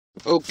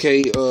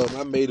Okay,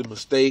 I made a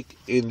mistake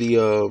in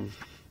the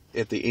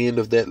at the end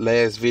of that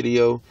last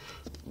video.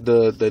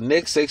 The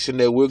next section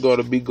that we're going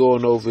to be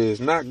going over is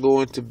not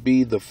going to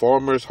be the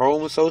Farmers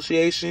Home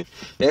Association.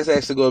 That's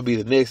actually going to be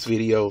the next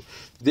video.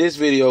 This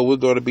video, we're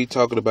going to be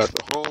talking about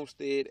the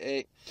Homestead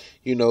Act.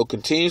 You know,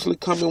 continuously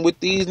coming with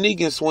these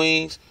Negan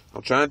swings.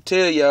 I'm trying to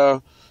tell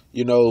y'all,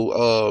 you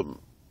know,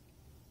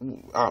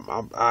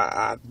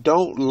 I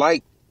don't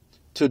like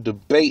to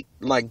debate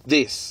like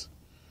this.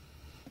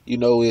 You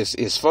know,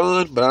 it's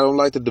fun, but I don't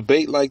like to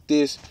debate like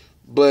this.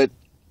 But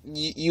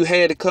you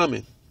had it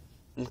coming.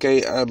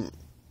 Okay,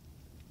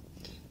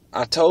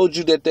 I told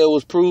you that there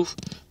was proof.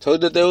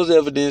 Told you that there was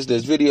evidence.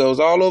 There's videos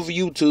all over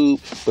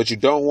YouTube, but you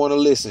don't want to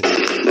listen.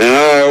 And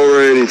I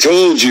already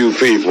told you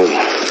people.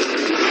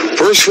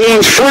 First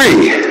one's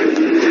free.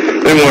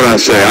 Then what I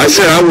say? I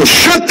said I will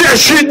shut that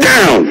shit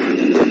down.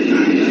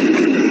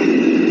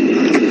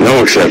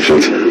 No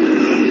exceptions.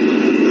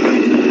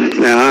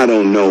 Now, I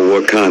don't know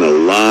what kind of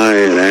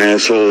lying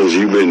assholes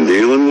you've been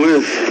dealing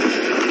with,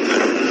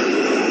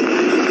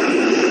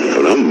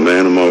 but I'm a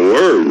man of my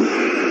word.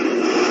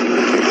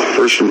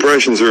 First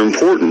impressions are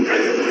important.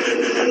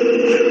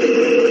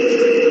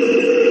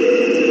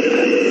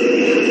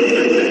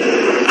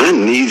 I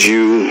need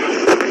you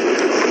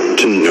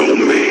to know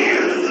me.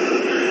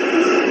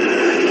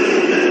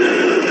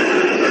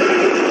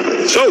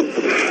 So,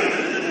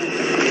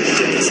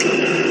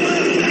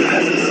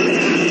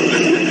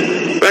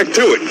 back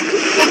to it.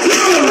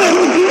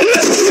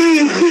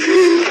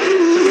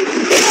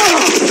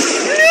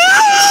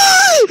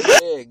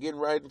 Yeah, getting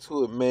right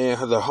into it, man.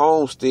 The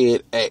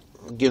Homestead Act.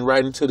 Getting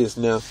right into this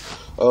now.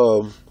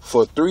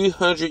 For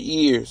 300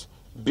 years,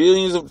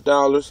 billions of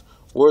dollars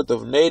worth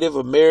of Native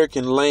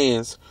American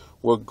lands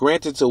were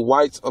granted to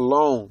whites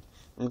alone.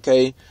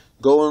 Okay,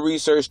 go and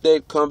research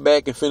that. Come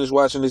back and finish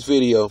watching this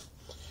video.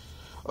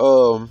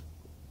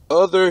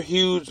 Other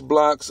huge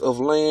blocks of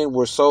land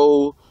were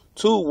sold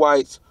to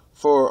whites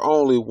for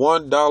only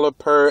 $1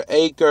 per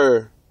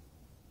acre.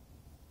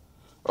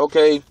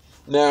 Okay,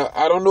 now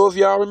I don't know if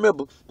y'all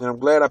remember, and I'm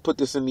glad I put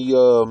this in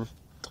the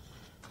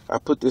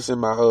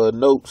my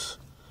notes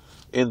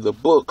in the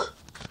book.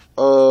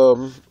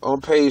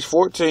 On page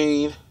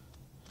 14,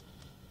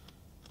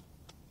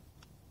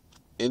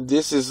 and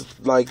this is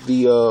like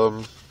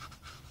the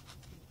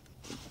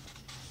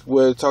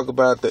where they talk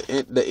about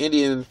the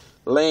Indian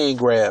land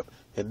grab,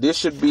 and this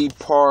should be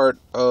part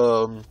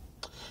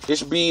it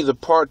should be either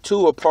part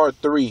 2 or part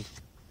 3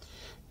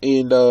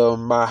 in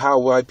my How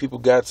White People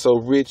Got So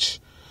Rich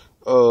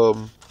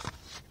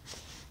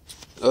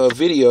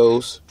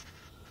videos.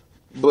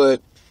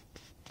 But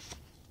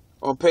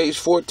on page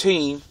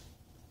 14,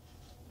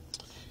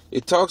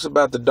 it talks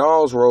about the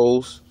Dawes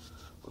Rolls,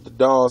 the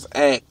Dawes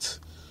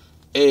Act,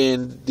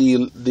 and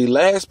the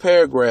last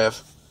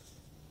paragraph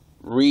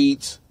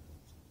reads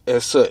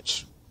as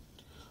such: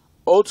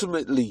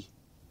 ultimately,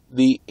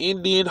 the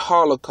Indian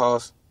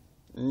Holocaust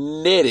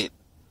netted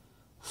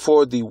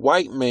for the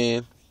white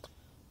man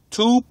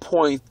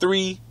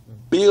 2.3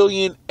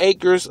 billion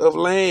acres of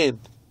land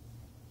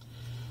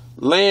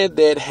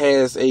that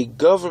has a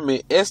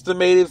government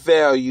estimated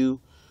value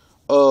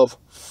of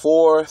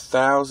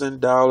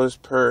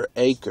 $4,000 per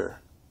acre,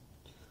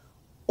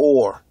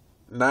 or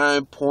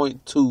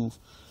 $9.2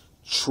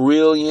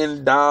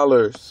 trillion.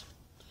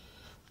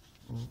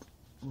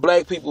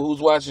 Black people who's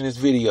watching this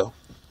video,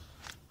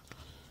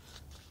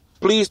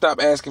 please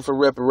stop asking for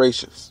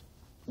reparations.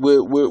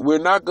 We're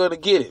not going to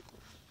get it.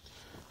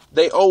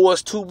 They owe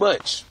us too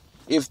much.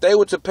 If they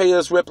were to pay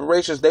us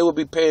reparations, they would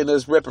be paying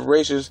us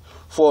reparations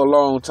for a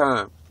long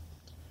time.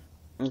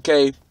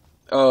 Okay,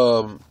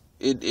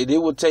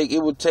 it would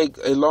take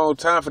a long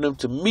time for them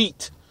to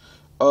meet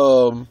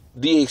the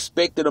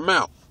expected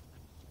amount.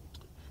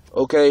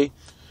 Okay,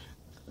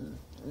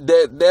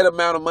 that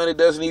amount of money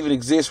doesn't even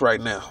exist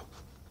right now.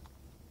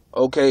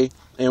 Okay,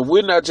 and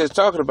we're not just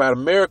talking about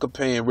America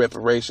paying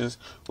reparations.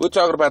 We're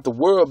talking about the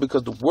world,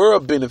 because the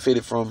world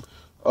benefited from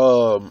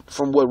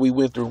what we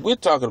went through. We're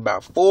talking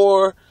about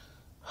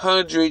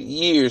 400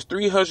 years,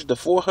 300 to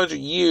 400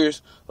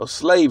 years of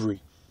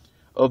slavery,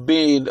 of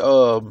being,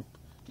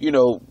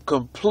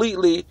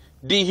 completely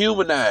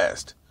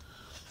dehumanized.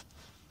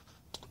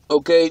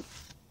 Okay,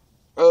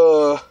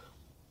 but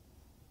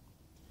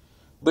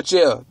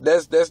yeah,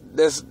 that's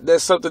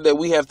something that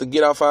we have to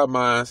get off our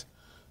minds.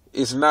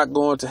 It's not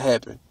going to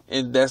happen,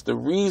 and that's the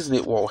reason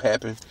it won't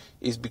happen,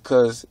 is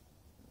because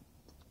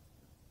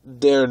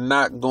they're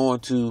not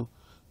going to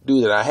do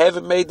that. I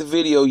haven't made the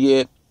video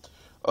yet,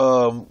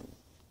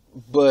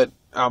 but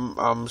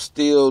I'm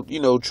still,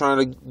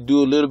 trying to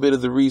do a little bit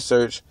of the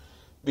research,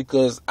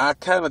 because I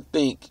kind of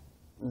think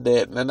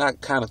that, and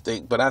not kind of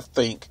think, but I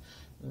think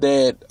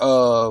that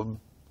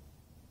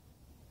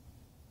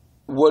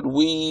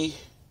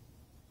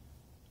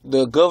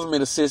the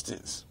government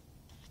assistance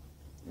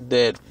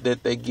that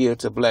they give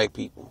to black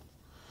people,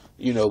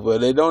 but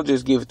they don't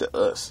just give it to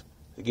us,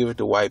 they give it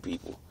to white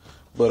people.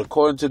 But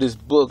according to this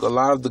book, a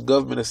lot of the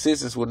government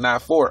assistance was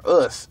not for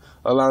us.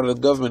 A lot of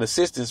the government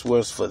assistance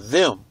was for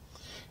them.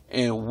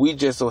 and we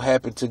just so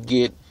happen to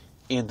get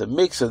in the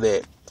mix of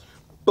that.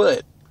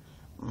 But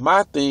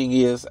my thing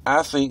is,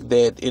 I think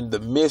that in the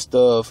midst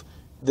of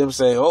them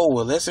saying, "Oh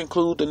well, let's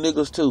include the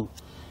niggas too,"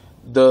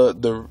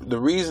 the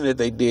reason that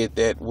they did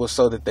that was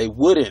so that they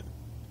wouldn't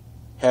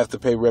have to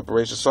pay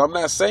reparations. So I'm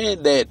not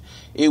saying that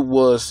it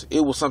was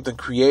something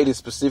created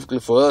specifically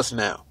for us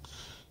now.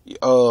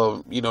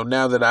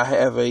 Now that I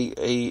have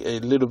a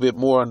little bit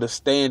more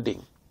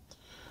understanding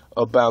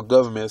about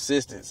government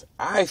assistance,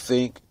 I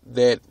think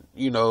that,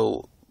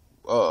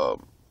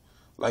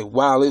 like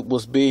while it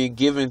was being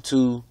given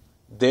to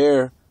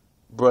their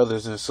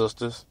brothers and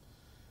sisters,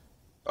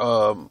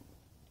 when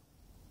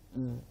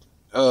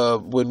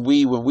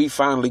we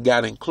finally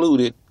got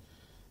included,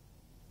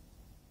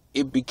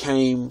 it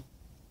became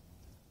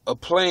a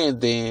plan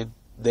then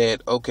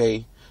that,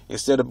 okay,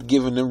 instead of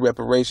giving them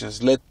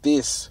reparations, let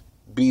this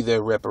be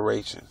their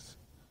reparations.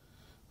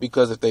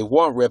 Because if they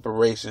want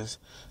reparations,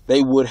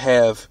 they would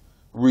have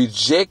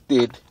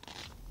rejected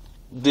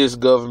this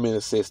government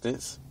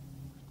assistance,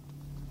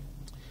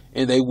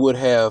 and they would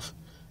have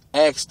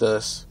asked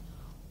us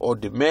or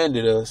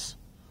demanded us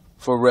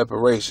for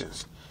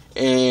reparations.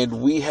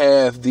 And we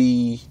have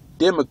the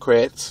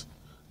Democrats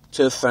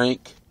to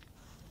thank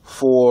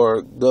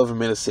for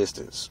government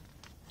assistance,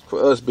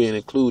 for us being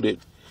included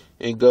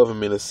in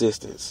government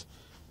assistance.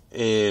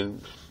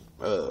 And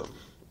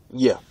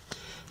yeah,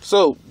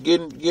 so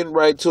getting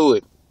right to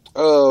it.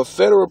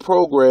 Federal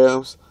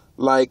programs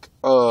like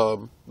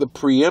the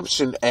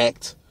Preemption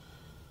Act,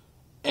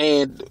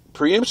 and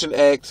Preemption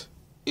Act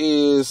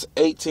is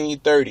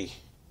 1830.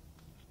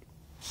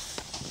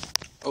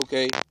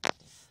 Okay.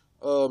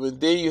 And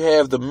then you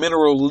have the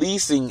Mineral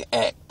Leasing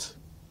Act.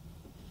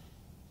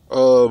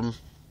 And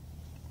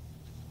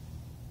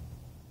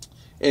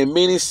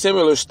many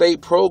similar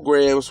state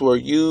programs were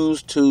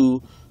used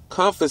to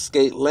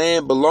confiscate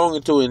land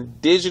belonging to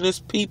indigenous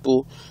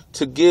people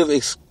to give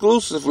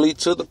exclusively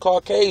to the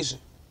Caucasian.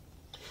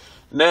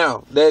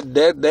 Now,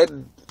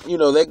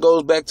 that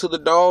goes back to the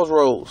Dawes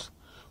Rolls,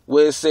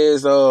 where it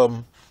says,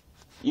 well,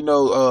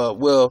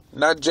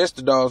 not just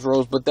the Dawes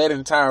Rolls, but that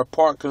entire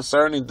part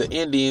concerning the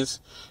Indians.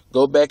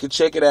 Go back and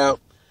check it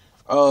out.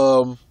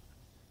 How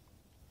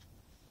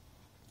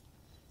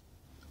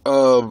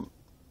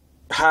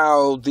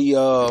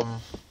the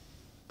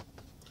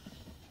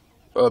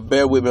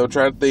bear with me, I'm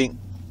trying to think.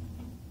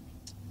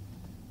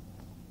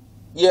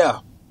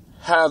 Yeah,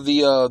 how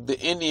the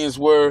Indians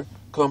were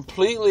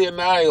completely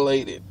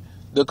annihilated.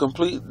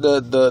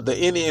 The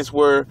Indians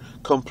were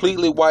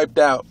completely wiped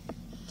out.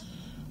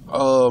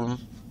 To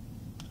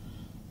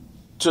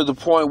the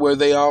point where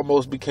they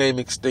almost became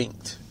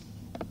extinct.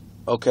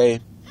 Okay,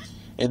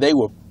 and they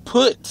were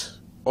put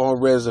on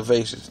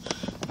reservations.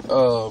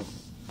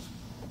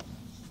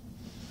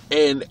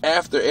 And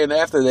after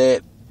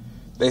that,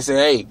 they say,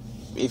 hey,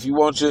 if you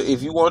want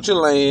your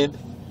land,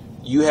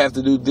 you have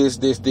to do this,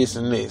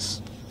 and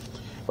this.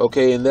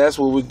 Okay, and that's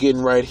what we're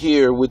getting right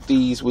here with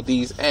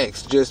these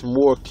acts, just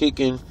more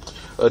kicking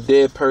a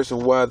dead person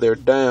while they're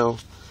down.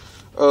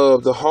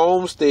 The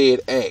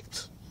Homestead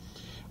Act.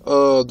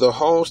 The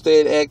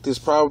Homestead Act is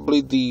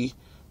probably the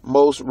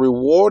most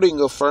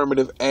rewarding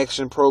affirmative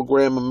action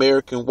program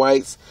American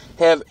whites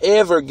have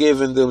ever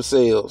given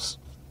themselves.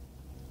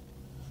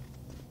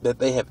 That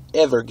they have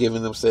ever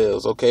given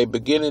themselves, okay?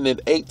 Beginning in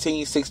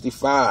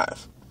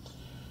 1865.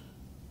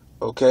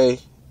 Okay?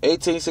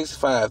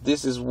 1865.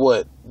 This is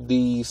what?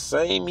 The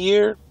same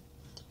year?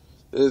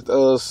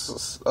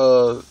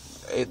 The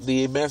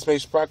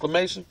Emancipation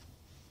Proclamation?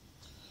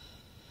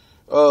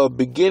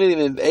 Beginning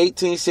in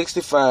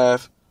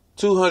 1865,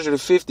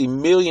 250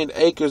 million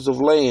acres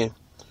of land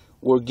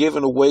were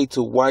given away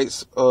to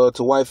white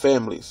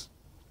families,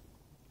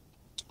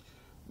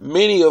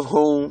 many of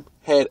whom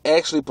had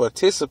actually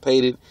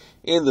participated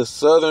in the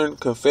Southern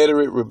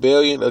Confederate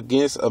Rebellion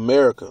against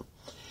America.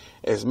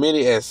 As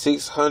many as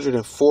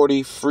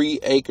 640 free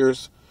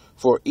acres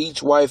for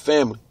each white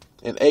family,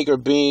 an acre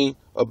being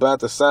about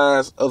the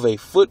size of a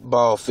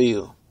football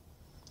field.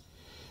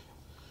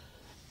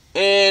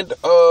 And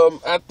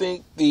I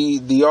think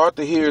the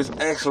author here is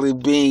actually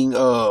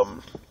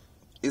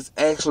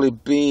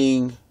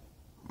being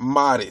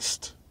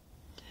modest,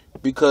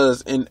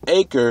 because an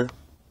acre,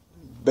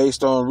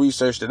 based on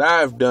research that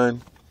I've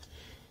done,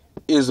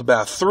 is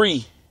about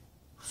 3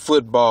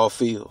 football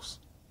fields.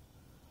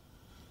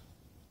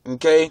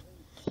 Okay,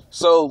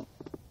 so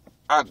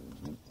I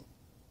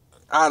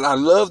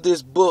love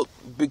this book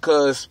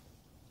because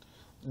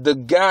the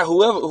guy,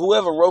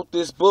 whoever wrote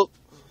this book,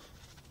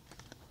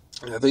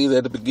 I think it's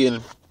at the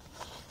beginning,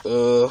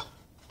 the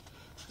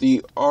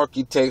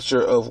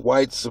Architecture of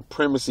White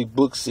Supremacy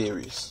book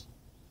series.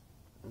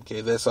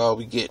 Okay, that's all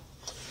we get.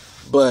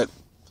 But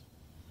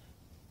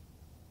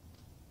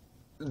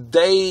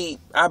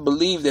I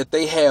believe that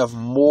they have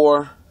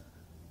more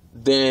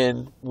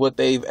than what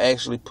they've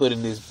actually put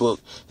in this book.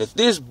 That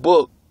this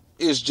book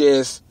is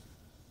just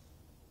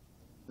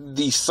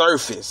the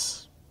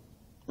surface.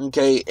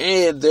 Okay,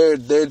 and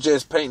they're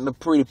just painting a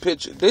pretty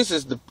picture. This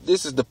is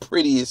the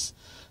prettiest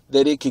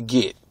that it could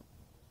get.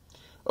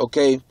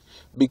 Okay,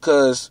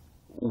 because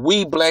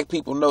we black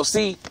people know.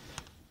 See,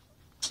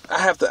 I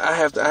have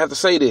to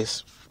say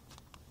this.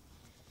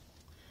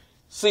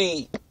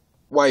 See,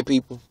 white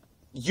people,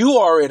 you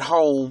are at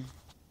home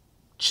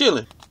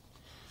chilling.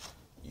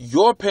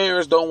 Your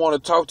parents don't want to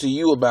talk to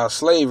you about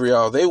slavery.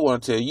 All they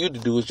want to tell you to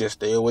do is just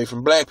stay away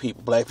from black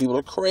people. Black people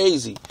are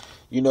crazy,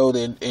 you know.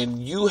 And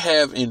you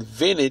have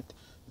invented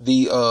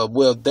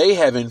they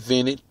have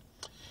invented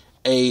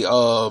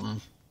a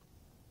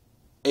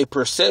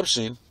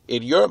perception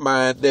in your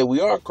mind that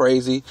we are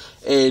crazy,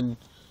 and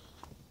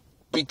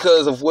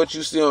because of what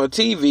you see on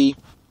TV,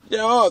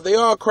 they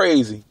are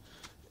crazy.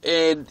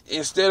 And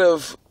instead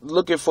of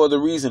looking for the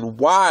reason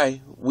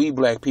why we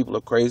black people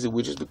are crazy,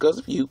 which is because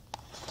of you,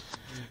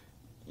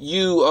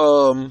 you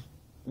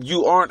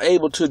aren't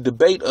able to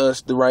debate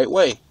us the right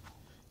way.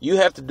 You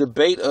have to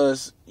debate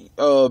us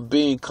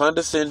being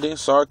condescending,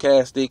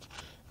 sarcastic,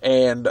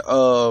 and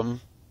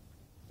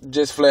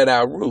just flat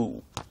out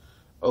rude.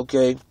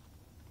 Okay?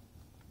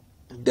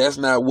 That's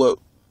not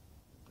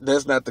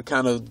the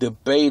kind of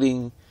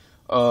debating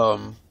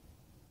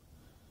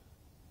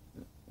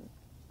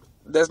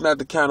that's not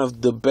the kind of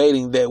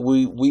debating that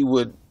we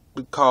would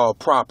call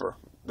proper.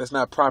 That's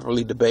not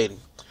properly debating.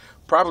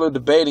 Proper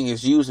debating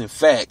is using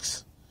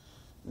facts,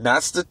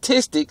 not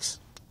statistics,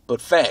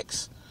 but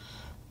facts.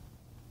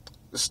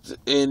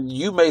 And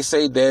you may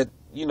say that,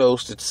 you know,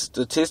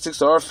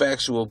 statistics are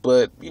factual,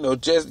 but, you know,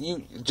 just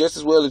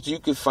as well as you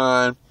can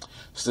find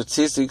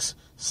statistics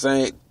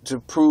saying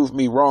to prove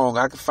me wrong,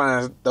 I can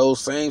find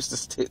those same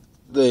statistics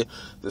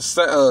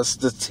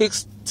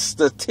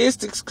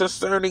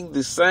concerning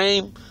the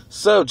same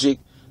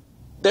subject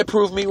that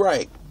prove me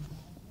right.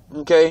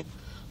 Okay?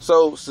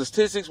 So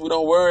statistics, we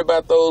don't worry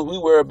about those. We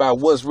worry about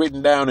what's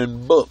written down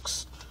in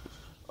books.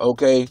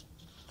 Okay?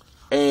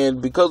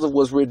 And because of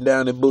what's written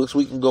down in books,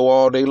 we can go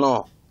all day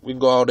long.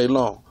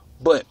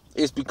 But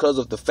it's because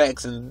of the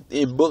facts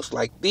in books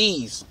like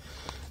these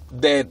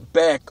that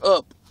back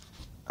up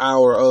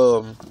our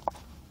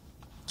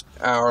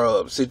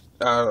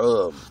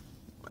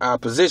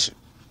position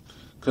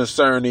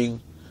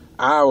concerning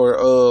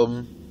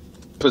our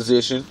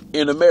position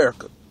in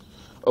America.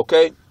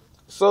 Okay?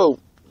 So,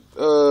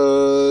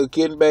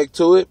 getting back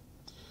to it,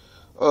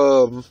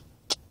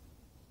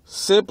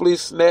 simply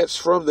snatched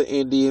from the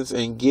Indians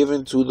and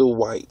given to the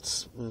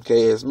whites.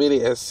 Okay, as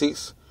many as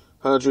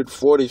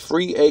 640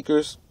 free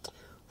acres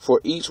for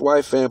each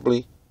white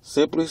family,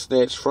 simply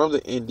snatched from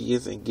the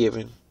Indians and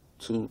given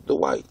to the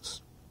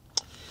whites.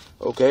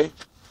 Okay?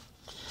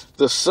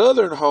 The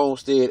Southern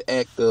Homestead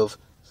Act of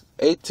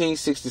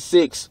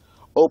 1866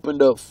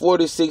 opened up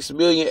 46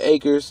 million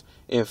acres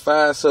in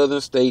 5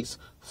 southern states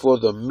for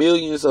the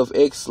millions of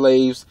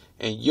ex-slaves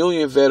and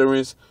Union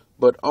veterans,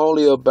 but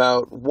only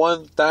about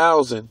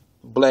 1,000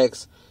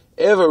 blacks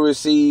ever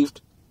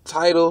received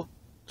title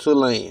to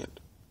land.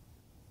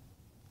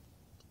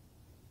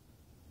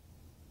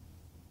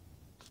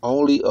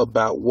 Only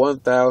about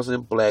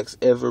 1,000 blacks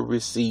ever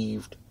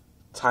received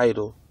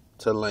title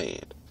to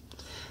land,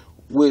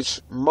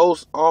 which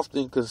most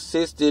often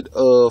consisted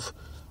of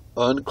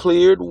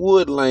uncleared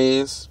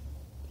woodlands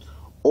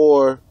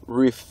or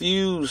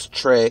refused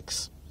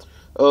tracts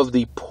of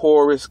the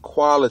poorest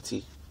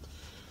quality.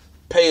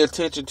 Pay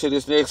attention to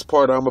this next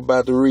part I'm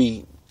about to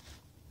read.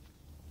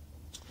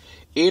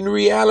 In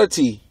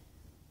reality,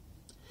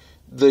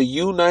 the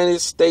United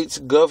States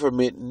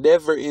government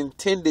never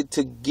intended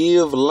to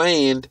give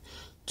land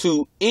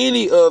to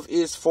any of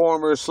its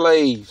former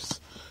slaves.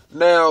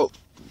 Now,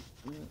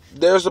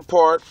 there's a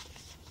part,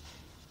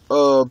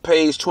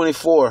 page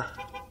 24.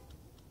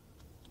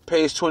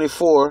 Page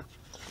 24,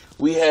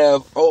 we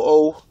have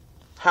O.O.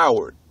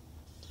 Howard,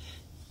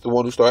 the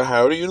one who started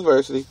Howard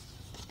University,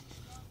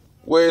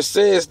 where it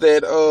says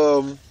that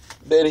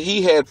that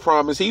he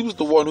was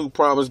the one who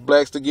promised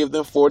blacks to give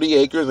them 40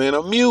 acres and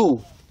a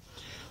mule.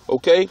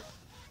 Okay?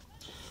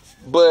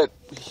 But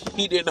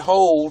he didn't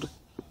hold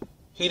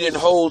to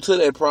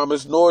that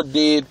promise, nor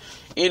did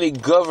any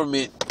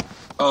government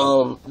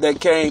that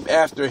came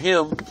after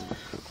him,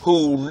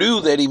 who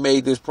knew that he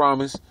made this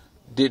promise,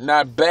 did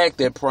not back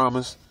that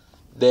promise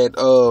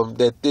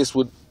that this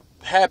would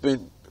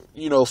happen,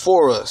 you know,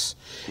 for us.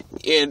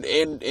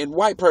 And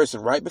white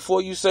person, right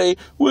before you say,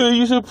 well,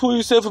 you should pull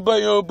yourself up by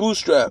your own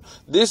bootstrap.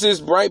 This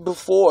is right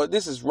before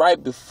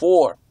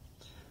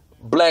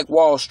Black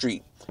Wall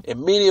Street.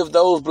 And many of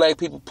those black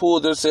people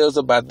pulled themselves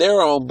up by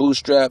their own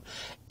bootstrap,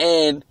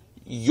 and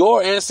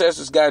your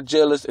ancestors got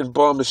jealous and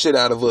bombed the shit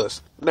out of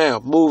us. Now,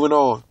 moving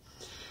on.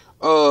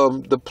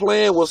 The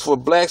plan was for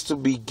blacks to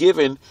be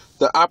given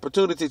the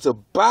opportunity to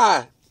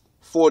buy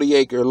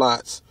 40-acre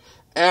lots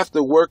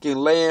after working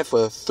land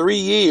for 3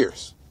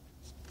 years.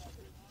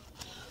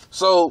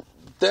 So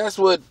that's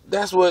what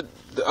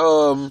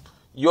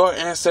your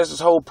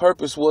ancestors' whole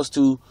purpose was,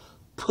 to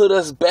put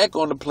us back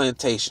on the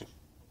plantation.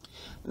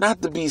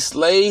 Not to be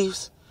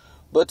slaves,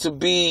 but to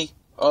be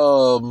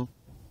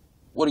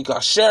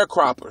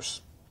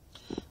sharecroppers.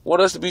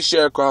 Want us to be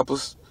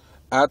sharecroppers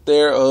out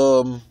there,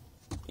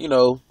 you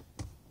know,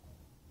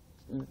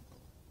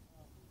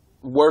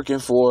 working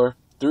for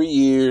 3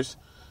 years.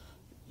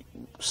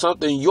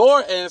 Something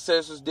your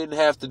ancestors didn't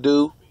have to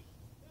do.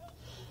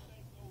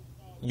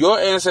 Your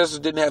ancestors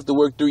didn't have to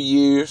work 3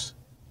 years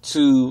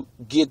to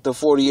get the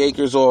 40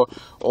 acres or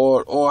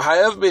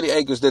however many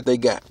acres that they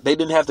got. They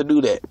didn't have to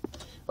do that.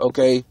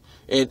 Okay?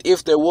 And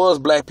if there was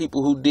black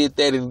people who did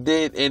that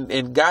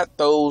and got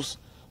those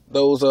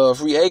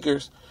free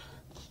acres,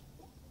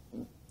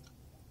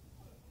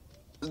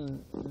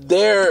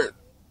 their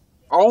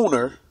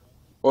owner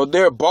or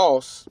their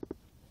boss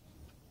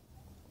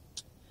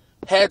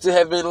had to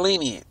have been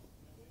lenient.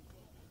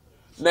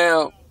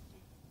 Now,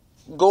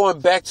 going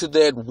back to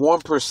that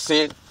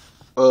 1%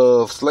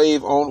 of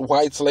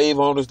white slave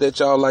owners that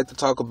y'all like to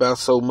talk about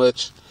so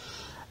much,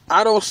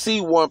 I don't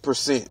see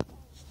 1%.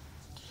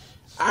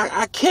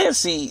 I can't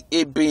see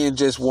it being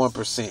just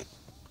 1%.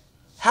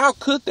 How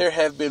could there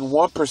have been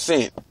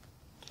 1%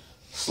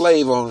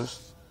 slave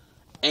owners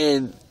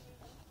and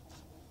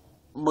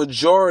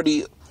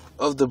majority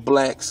of the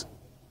blacks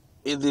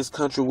in this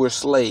country were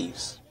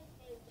slaves?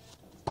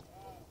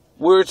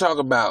 We're talking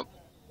about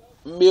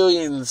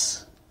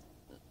millions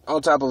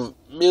on top of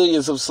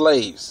millions of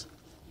slaves,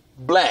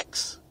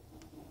 blacks.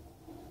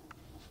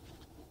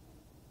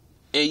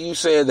 And you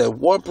said that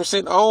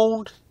 1%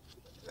 owned?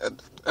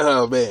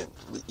 Oh man,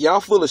 y'all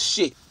full of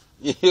shit.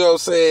 You know what I'm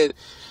saying?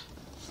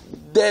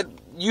 That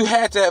you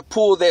had to have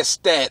pulled that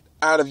stat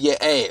out of your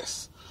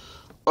ass.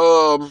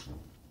 But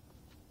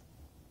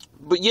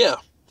yeah,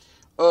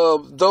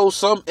 though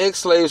some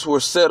ex-slaves were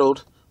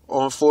settled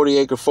on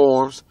 40-acre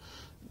farms,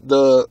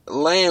 the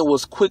land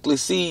was quickly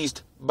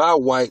seized by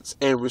whites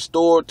and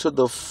restored to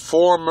the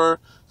former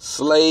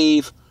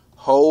slave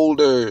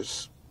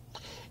holders.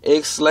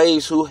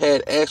 Ex-slaves who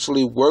had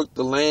actually worked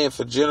the land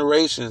for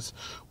generations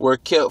were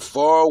kept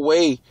far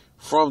away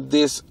from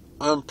this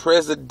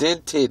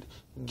unprecedented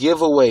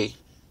giveaway.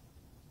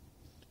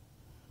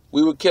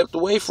 We were kept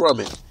away from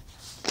it.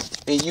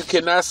 And you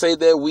cannot say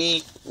that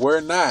we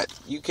were not.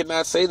 You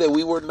cannot say that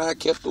we were not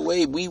kept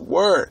away. We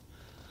were.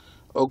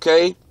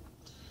 Okay?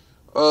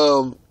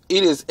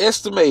 It is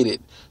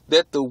estimated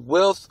that the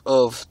wealth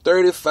of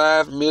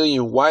 35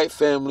 million white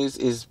families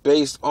is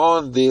based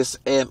on this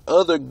and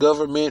other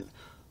government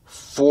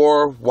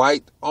for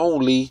white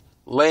only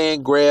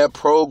land grab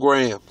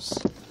programs.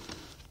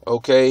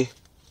 Okay?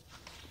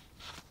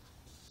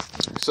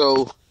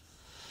 So,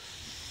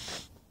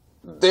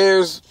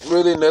 there's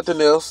really nothing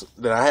else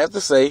that I have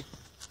to say.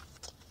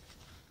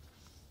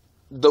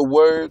 The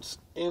words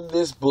in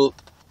this book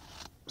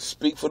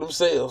speak for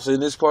themselves. In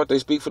this part, they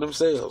speak for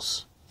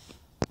themselves.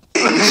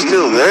 Are you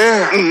still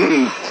there?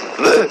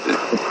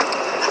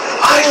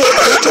 I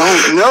just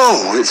don't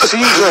know. It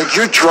seems like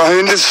you're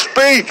trying to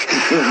speak,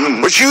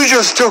 but you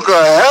just took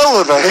a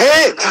hell of a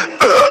hit.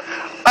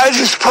 I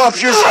just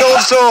popped your skull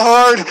so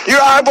hard,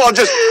 your eyeball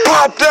just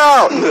popped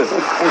out.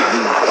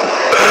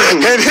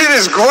 And it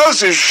is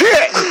gross as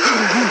shit.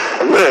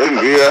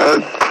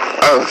 God,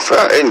 I'll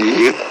find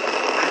you.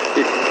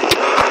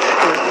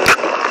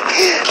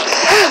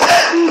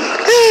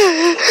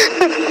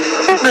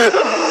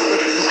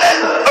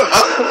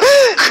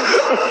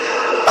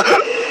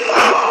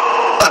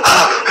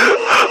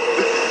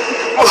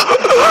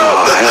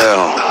 Oh,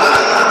 hell.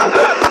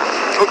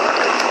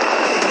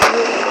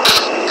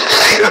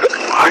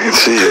 I can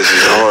see this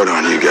is hard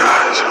on you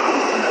guys.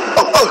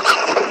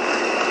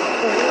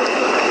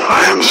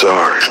 I am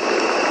sorry.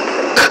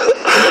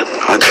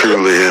 I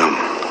truly am.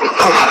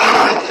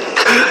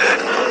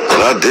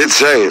 But I did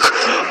say it.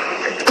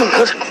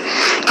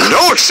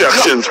 No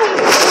exceptions.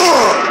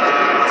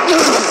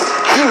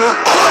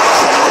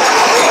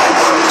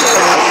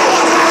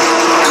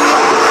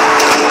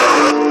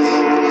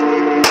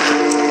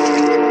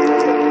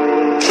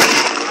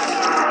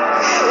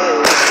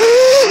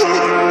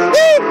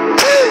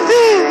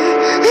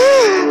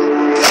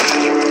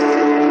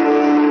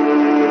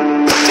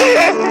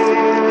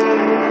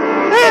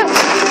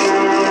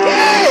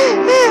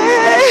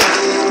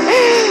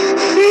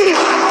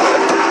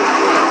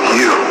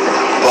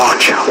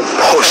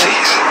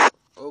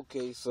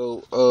 Okay,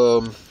 so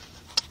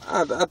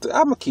I'm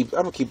gonna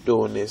keep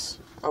doing this.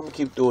 I'm gonna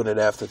keep doing it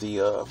after the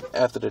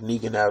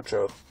Negan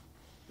outro.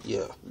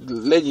 Yeah,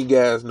 let you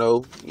guys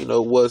know,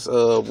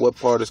 what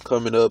part is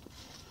coming up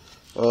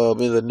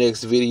in the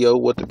next video,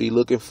 what to be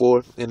looking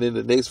for, and in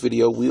the next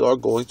video we are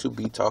going to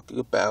be talking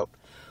about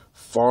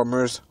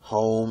Farmers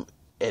Home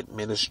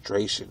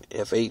Administration,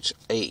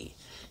 FHA.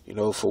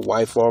 For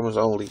white farmers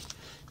only.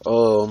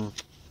 And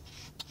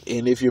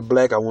if you're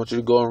black, I want you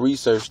to go and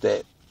research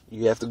that.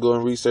 You have to go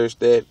and research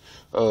that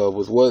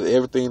with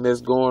everything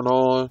that's going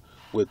on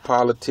with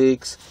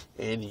politics,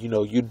 and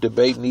you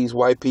debating these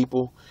white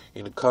people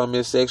in the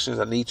comment sections.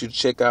 I need you to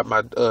check out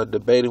my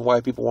debating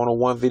white people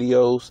 101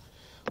 videos.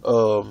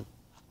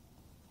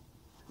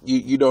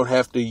 You don't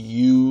have to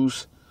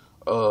use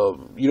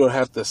you don't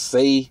have to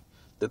say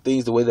the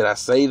things the way that I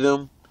say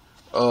them,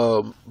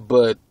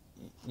 but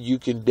you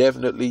can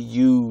definitely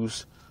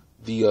use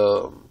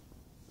the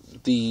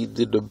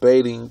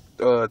debating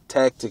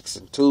tactics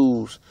and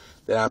tools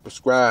that I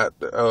prescribe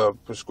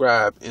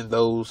in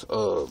those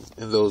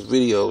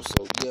videos.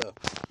 So yeah,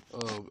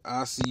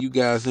 I'll see you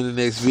guys in the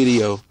next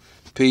video.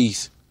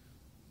 Peace.